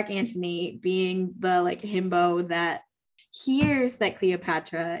anyway, Mark Antony, being the like himbo that hears that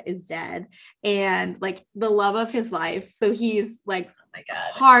Cleopatra is dead and like the love of his life, so he's like, oh my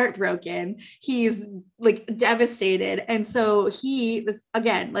God, heartbroken, he's like devastated, and so this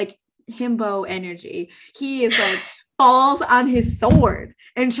again like himbo energy, he is like falls on his sword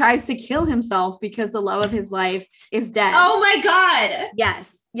and tries to kill himself because the love of his life is dead. Oh my God.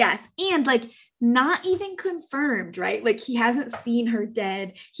 Yes. And like not even confirmed, right? Like he hasn't seen her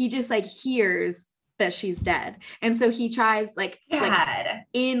dead. He just like hears that she's dead. And so he tries like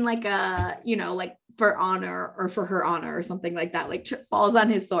in like a, you know, like for honor or for her honor or something like that, like falls on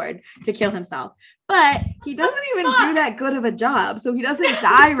his sword to kill himself. But he doesn't even do that good of a job. So he doesn't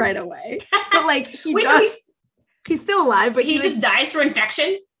die right away. But like he's still alive, but he just dies from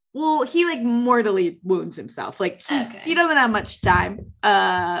infection. Well, he like mortally wounds himself. Like he doesn't have much time.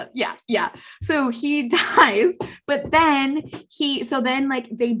 So he dies, but then like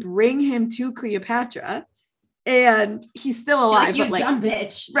they bring him to Cleopatra and he's still alive. Like, you but, like, dumb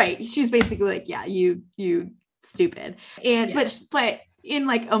bitch. Right. She's basically like, yeah, you stupid. And but in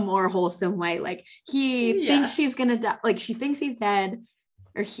like a more wholesome way, like he thinks she's gonna die, like she thinks he's dead,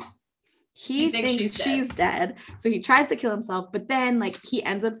 or he thinks she's dead. So he tries to kill himself, but then like he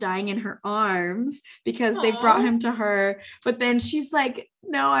ends up dying in her arms because they brought him to her. But then she's like,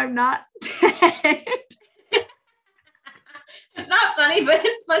 no, I'm not dead. It's not funny, but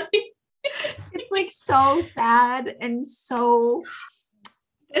it's funny. It's like so sad and so.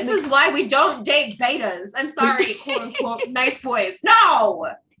 This is why we don't date betas. I'm sorry, quote unquote, nice boys. No.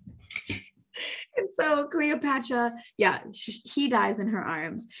 And so Cleopatra, he dies in her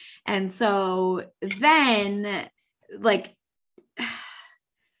arms. And so then like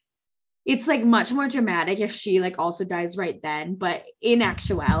it's like much more dramatic if she like also dies right then, but in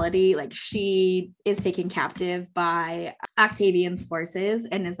actuality, like she is taken captive by Octavian's forces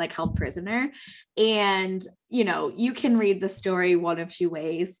and is like held prisoner. And you know, you can read the story one of two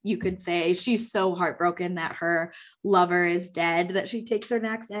ways. You could say she's so heartbroken that her lover is dead that she takes her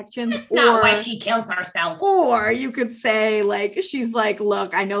next action. That's not why she kills herself. Or you could say like, she's like,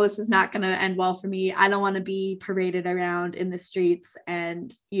 look, I know this is not going to end well for me. I don't want to be paraded around in the streets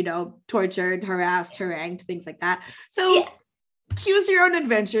and, you know, tortured, harassed, harangued, things like that. So choose your own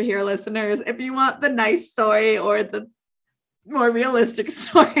adventure here, listeners, if you want the nice story or the more realistic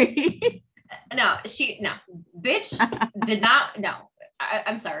story. Bitch did not. No,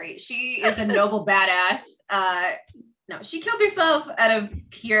 I'm sorry. She is a noble badass. No, she killed herself out of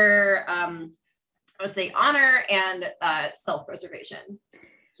pure, I would say, honor and self-preservation.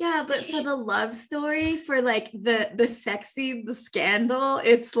 Yeah, but for the love story, for like the sexy, the scandal,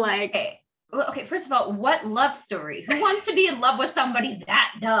 it's like. Okay, first of all, what love story? Who wants to be in love with somebody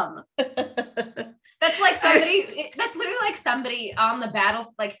that dumb? That's like somebody. That's literally like somebody on the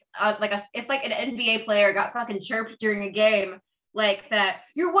battle, if like an NBA player got fucking chirped during a game, like that.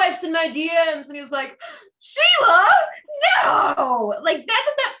 Your wife's in my DMs, and he was like, Sheila, no, like that's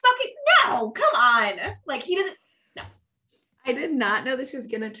what that fucking no. Come on, like he doesn't. No, I did not know this was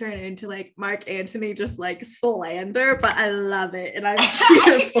gonna turn into like Mark Antony just like slander, but I love it, and I'm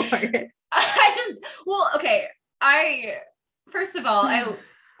here for it. First of all, I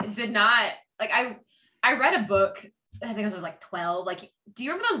did not like I read a book I think I was like 12. Like, do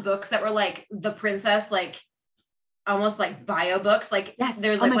you remember those books that were like the princess, like almost like bio books? Like, yes,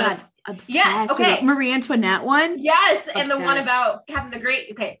 there's like oh my God. Obsessed. Yes, okay, Marie Antoinette one. Yes, obsessed. And the one about Catherine the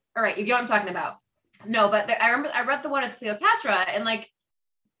Great. Okay, all right, you know what I'm talking about. No, but I remember I read the one with Cleopatra, and like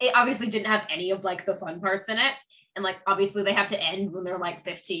it obviously didn't have any of like the fun parts in it. And like obviously they have to end when they're like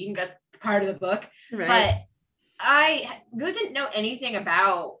 15. That's part of the book. Right. But I really didn't know anything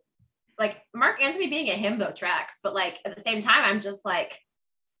about like Mark Antony being a himbo tracks, but like at the same time, I'm just like,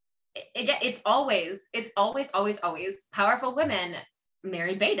 it's always powerful women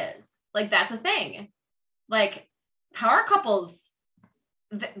marry betas. Like that's a thing. Like power couples,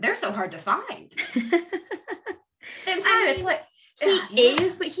 they're so hard to find. Same time, it's like he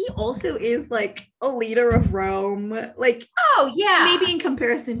is, but he also is like a leader of Rome. Like, oh yeah, maybe in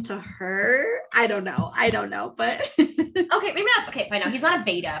comparison to her, I don't know, but okay, maybe not. Okay, fine. No, he's not a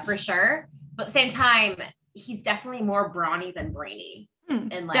beta for sure, but at the same time, he's definitely more brawny than brainy.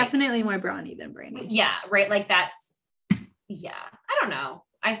 And like, definitely more brawny than brainy. Yeah, right. Like that's, yeah. I don't know.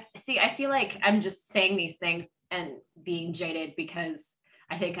 I feel like I'm just saying these things and being jaded because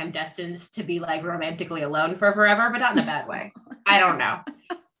I think I'm destined to be like romantically alone for forever, but not in a bad way. I don't know.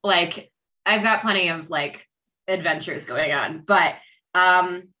 Like I've got plenty of like adventures going on, but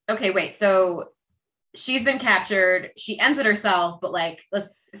okay, wait. So she's been captured. She ends it herself, but like,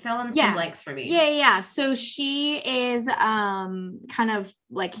 let's fill in some blanks for me. Yeah. So she is kind of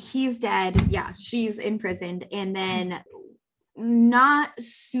like he's dead. Yeah, she's imprisoned, and then not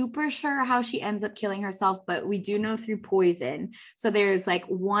super sure how she ends up killing herself, but we do know through poison. So there's like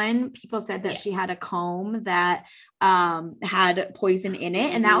people said that she had a comb that had poison in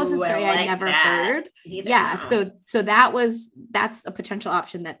it, and that was a story I'd never heard. Yeah, so that's a potential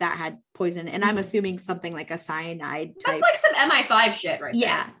option that had poison, and I'm assuming something like a cyanide type. That's like some MI5 shit right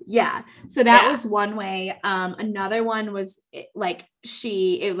there. Yeah. So that was one way. Another one was like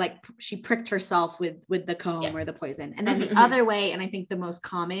she pricked herself with the comb or the poison. And then the other way, and I think the most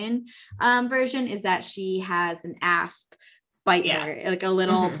common version, is that she has an asp bite her, like a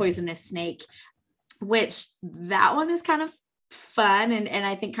little poisonous snake, which that one is kind of fun and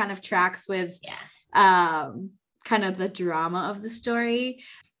I think kind of tracks with kind of the drama of the story.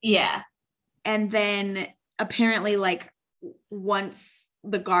 Yeah. And then apparently like once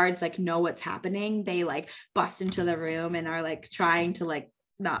the guards like know what's happening, they like bust into the room and are like trying to like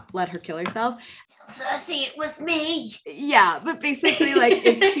not let her kill herself. Cersei, it was me. Yeah, but basically like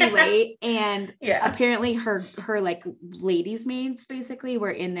it's too late, and apparently her like ladies' maids basically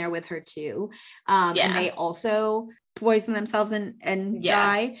were in there with her too, and they also poison themselves and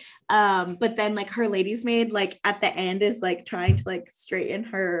die. But then like her ladies' maid like at the end is like trying to like straighten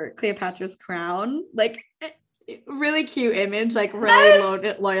her Cleopatra's crown, like really cute image, like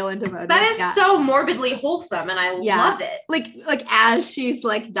really loyal and devoted. That is so morbidly wholesome, and I love it. Like as she's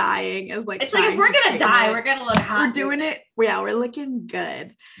like dying, is like it's like if we're gonna die, we're gonna look hot. We're doing it. Yeah, we're looking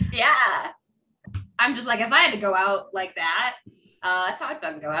good. Yeah, I'm just like, if I had to go out like that, that's how I'd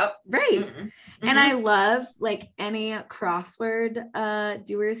fucking go out. Right. And I love like any crossword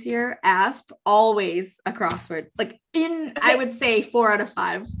doers here. Asp, always a crossword. Like I would say 4 out of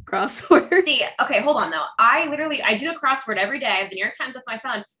 5 crosswords. See, okay, hold on though. I do a crossword every day. I have the New York Times on my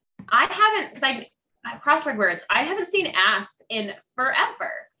phone. I haven't, because crossword words, I haven't seen asp in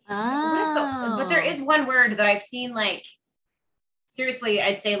forever. Oh. But there is one word that I've seen, like, seriously,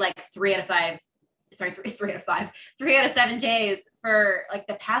 I'd say like 3 out of 5. Sorry, 3 out of 5, 3 out of 7 days for like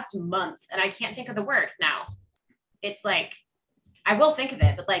the past month. And I can't think of the word now. It's like, I will think of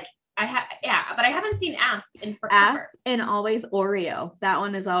it, but like but I haven't seen asp in forever. Asp and always Oreo. That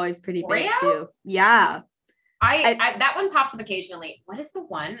one is always pretty big too. Yeah. I that one pops up occasionally. What is the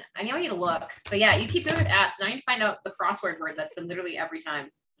one? I know I need to look, but yeah, you keep doing with asp. Now I need to find out the crossword word that's been literally every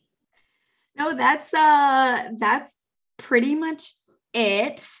time. No, that's pretty much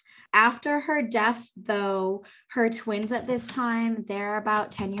it. After her death, though, her twins at this time, they're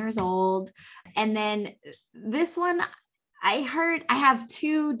about 10 years old. And then this one, I have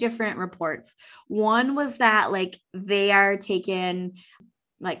 2 different reports. One was that like they are taken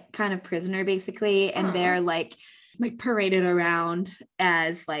like kind of prisoner basically, and they're like paraded around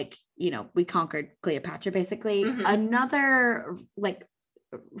as like, you know, we conquered Cleopatra basically. Another like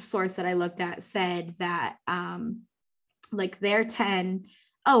source that I looked at said that like they're 10.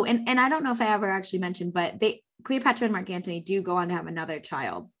 Oh, and I don't know if I ever actually mentioned, but Cleopatra and Mark Antony do go on to have another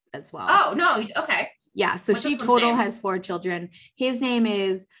child as well. Oh, no. Okay. Yeah. So she total has 4 children. His name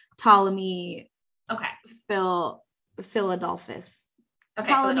is Ptolemy. Okay. Philadelphus. Okay,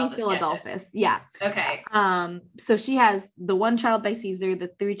 Ptolemy Philadelphus. Yeah. Okay. So she has the one child by Caesar,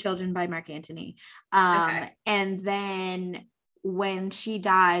 the 3 children by Mark Antony. And then when she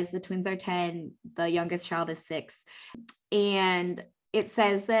dies, the twins are 10, the youngest child is 6. And it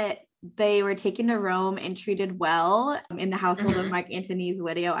says that they were taken to Rome and treated well in the household of Mark Antony's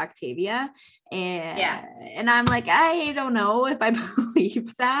widow Octavia. And I'm like, I don't know if I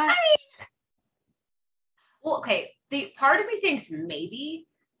believe that. Well, okay. The part of me thinks maybe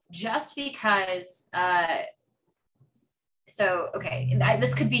just because,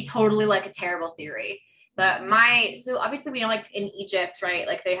 this could be totally like a terrible theory, but so obviously we know, like in Egypt, right?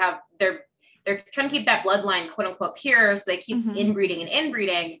 Like they're trying to keep that bloodline quote unquote pure. So they keep inbreeding and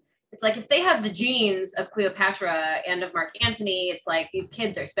inbreeding. It's like, if they have the genes of Cleopatra and of Mark Antony, it's like these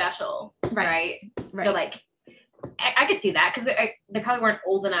kids are special. Right. So like, I could see that, because they probably weren't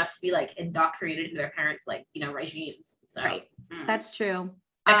old enough to be like indoctrinated into their parents' like, regimes. So that's true.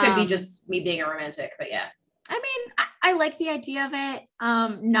 That could be just me being a romantic, but yeah. I mean, I like the idea of it.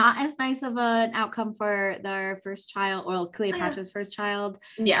 Not as nice of an outcome for their first child, or Cleopatra's first child.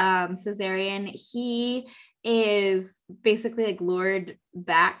 Caesarion. He is basically like lured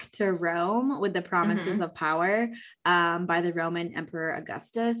back to Rome with the promises of power by the Roman Emperor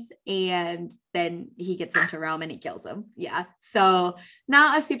Augustus, and then he gets into Rome and he kills him. So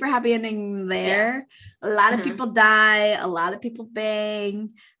not a super happy ending there. A lot of people die, a lot of people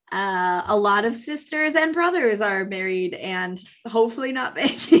bang, a lot of sisters and brothers are married and hopefully not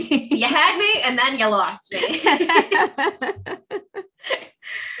banging. You had me and then you lost me.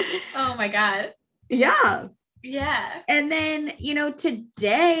 Oh my God. Yeah. And then,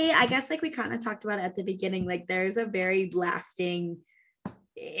 today, I guess like we kind of talked about it at the beginning, like there's a very lasting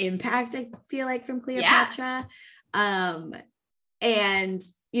impact, I feel like, from Cleopatra. And,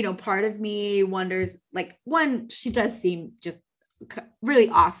 part of me wonders, like, one, she does seem just really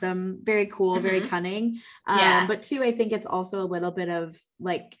awesome, very cool, very cunning. But 2, I think it's also a little bit of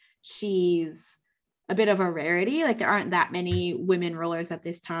like, she's a bit of a rarity. Like there aren't that many women rulers at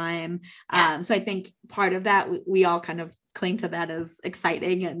this time. So I think part of that, we all kind of cling to that as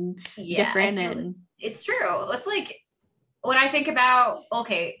exciting and different. And it's true. It's like, when I think about,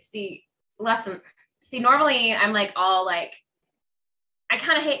 normally I'm like all like, I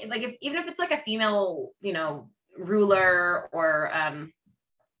kind of hate, like, even if it's like a female, ruler or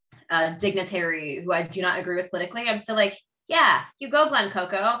a dignitary who I do not agree with politically, I'm still like, yeah, you go, Glenn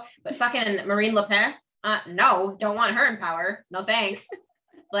Coco, but fucking Marine Le Pen, no, don't want her in power. No thanks.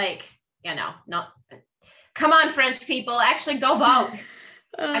 Like, no. Come on, French people, actually go vote.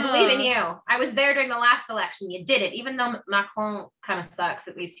 I believe in you. I was there during the last election. You did it, even though Macron kind of sucks.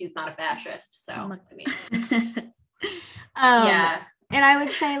 At least he's not a fascist. So, And I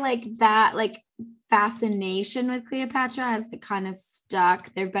would say like that, like fascination with Cleopatra has kind of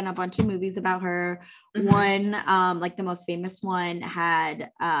stuck. There've been a bunch of movies about her. One, like the most famous one had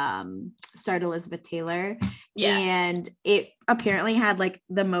starred Elizabeth Taylor, and it apparently had like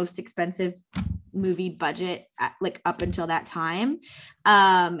the most expensive movie budget like up until that time.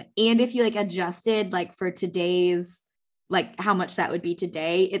 And if you like adjusted like for today's, like how much that would be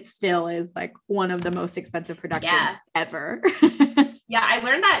today, it still is like one of the most expensive productions ever. I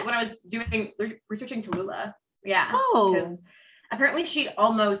learned that when I was researching Tallulah. Because apparently she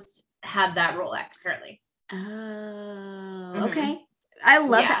almost had that Rolex, apparently. Okay. I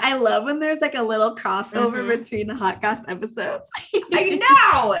love it. I love when there's like a little crossover between the Hot Goss episodes. I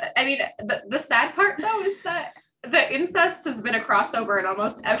know. I mean, the sad part though is that the incest has been a crossover in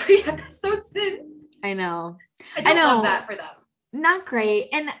almost every episode since. I know. I love that for them. Not great.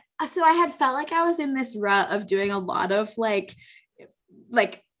 And so I had felt like I was in this rut of doing a lot of like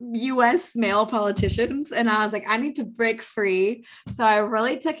US male politicians, and I was like, I need to break free. So I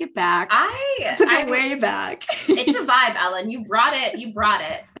really took it back. I took it way back. It's a vibe, Ellen. You brought it.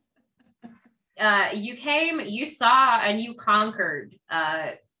 You came, you saw, and you conquered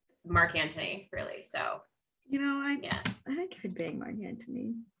Mark Antony, really. So I think I'd bang Mark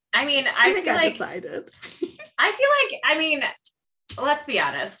Antony. I mean, I think I decided. I feel like, I mean, let's be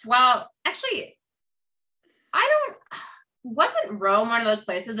honest. Well, actually, wasn't Rome one of those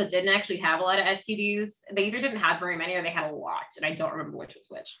places that didn't actually have a lot of STDs? They either didn't have very many or they had a lot, and I don't remember which was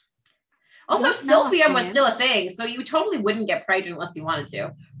which. Also, silphium was still a thing, so you totally wouldn't get pregnant unless you wanted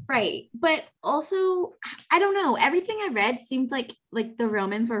to. Right. But also, I don't know, everything I read seemed like the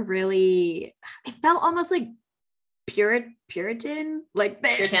Romans were really, it felt almost like Puritan, like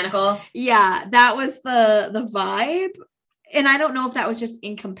puritanical. Yeah, that was the vibe. And I don't know if that was just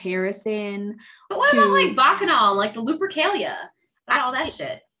in comparison. But what about like Bacchanal, like the Lupercalia, all that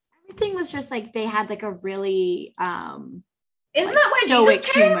shit? Everything was just like they had like a really Isn't that why stoic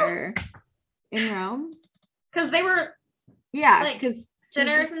Jesus came? humor in Rome? Because they were because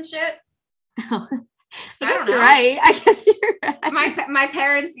sinners and shit. I guess you're right. I guess you're right. My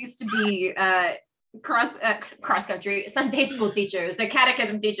parents used to be cross country Sunday school teachers. They're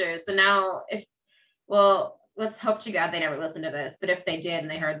catechism teachers. So now let's hope to God they never listen to this. But if they did and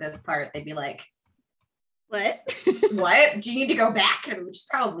they heard this part, they'd be like, what? What? Do you need to go back? Which is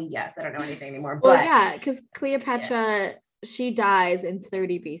probably yes. I don't know anything anymore. Well, yeah, because Cleopatra, she dies in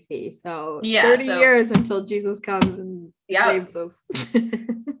 30 BC. So 30 years until Jesus comes and saves us.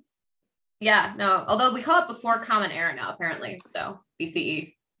 Yeah, no. Although we call it before Common Era now, apparently. So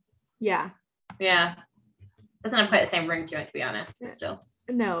BCE. Yeah. Yeah. Doesn't have quite the same ring to it, to be honest, but still.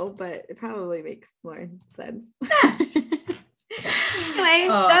 No, but it probably makes more sense. Anyway,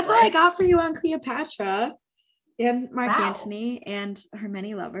 that's all I got for you on Cleopatra and Mark Antony and her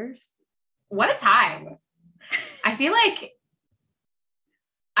many lovers. What a time. I feel like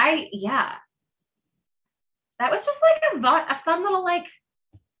that was just like a fun little like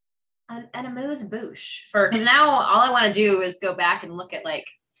an amuse-bouche because now all I want to do is go back and look at like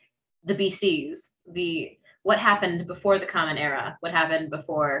the BCs, what happened before the Common Era, what happened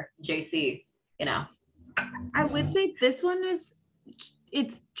before JC, you know. I would say this one was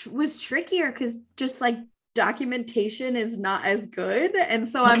trickier because just like documentation is not as good, and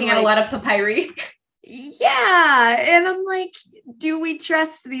so looking at a lot of papyri. Yeah, and I'm like, do we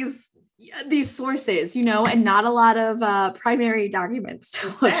trust these sources, you know, and not a lot of primary documents to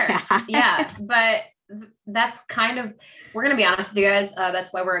look at. Yeah, but that's kind of, we're going to be honest with you guys.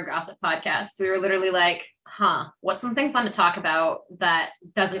 That's why we're a gossip podcast. We were literally like, what's something fun to talk about that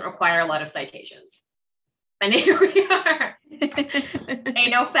doesn't require a lot of citations? And here we are.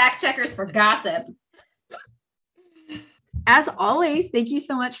 Ain't no fact checkers for gossip. As always, thank you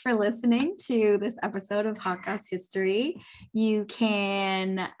so much for listening to this episode of Hot Goss History. You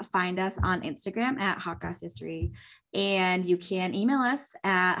can find us on Instagram at Hot Goss History, and you can email us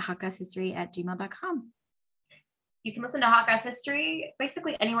at hotgosshistory@gmail.com. You can listen to Hot Goss History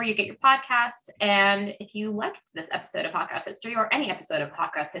basically anywhere you get your podcasts. And if you liked this episode of Hot Goss History or any episode of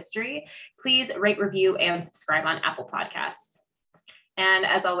Hot Goss History, please rate, review, and subscribe on Apple Podcasts. And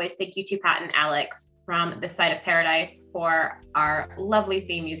as always, thank you to Pat and Alex from This Side of Paradise for our lovely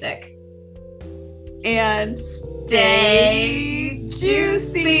theme music. And stay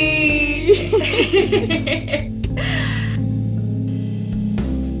juicy.